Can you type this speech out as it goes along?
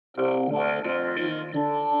The weather in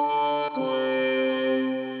Brooklyn.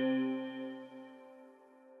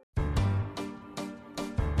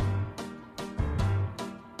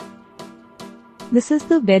 This is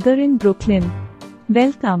the weather in Brooklyn.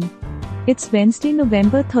 Welcome. It's Wednesday,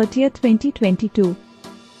 November 30th, 2022.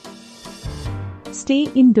 Stay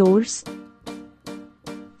indoors.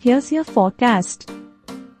 Here's your forecast.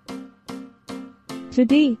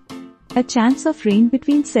 Today, a chance of rain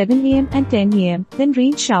between 7 am and 10 am, then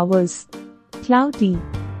rain showers. Cloudy.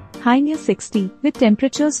 High near 60, with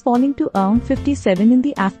temperatures falling to around 57 in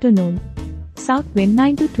the afternoon. South wind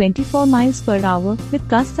 9 to 24 miles per hour, with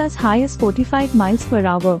gusts as high as 45 miles per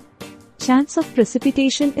hour. Chance of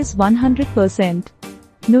precipitation is 100%.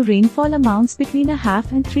 No rainfall amounts between a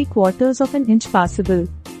half and 3/4 of an inch possible.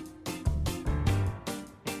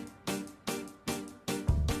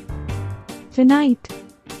 Tonight,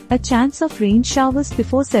 a chance of rain showers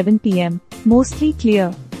before 7 pm, mostly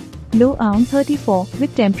clear. Low around 34,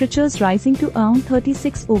 with temperatures rising to around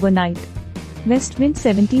 36 overnight. West wind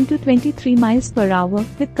 17 to 23 miles per hour,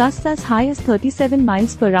 with gusts as high as 37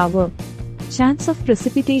 miles per hour. Chance of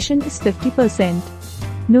precipitation is 50%.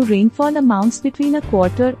 No rainfall amounts between a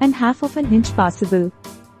quarter and half of an inch possible.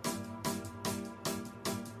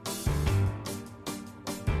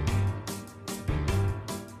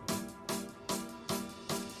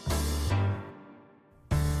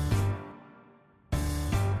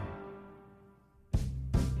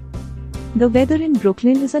 The Weather in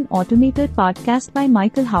Brooklyn is an automated podcast by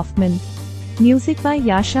Michael Hoffman. Music by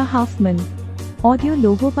Yasha Hoffman. Audio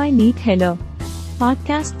logo by Nate Heller.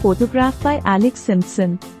 Podcast photograph by Alex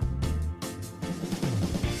Simpson.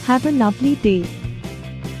 Have a lovely day.